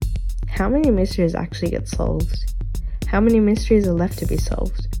How many mysteries actually get solved? How many mysteries are left to be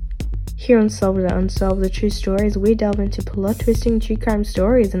solved? Here on Solved and Unsolved, the true stories, we delve into plot-twisting true crime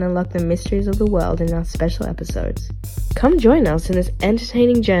stories and unlock the mysteries of the world in our special episodes. Come join us in this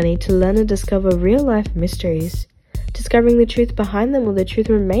entertaining journey to learn and discover real-life mysteries. Discovering the truth behind them or the truth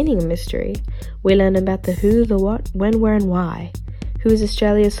remaining a mystery, we learn about the who, the what, when, where and why. Who is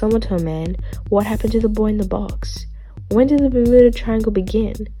Australia's Somerton man? What happened to the boy in the box? When did the Bermuda Triangle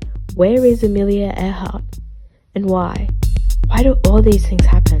begin? Where is Amelia Earhart? And why? Why do all these things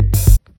happen?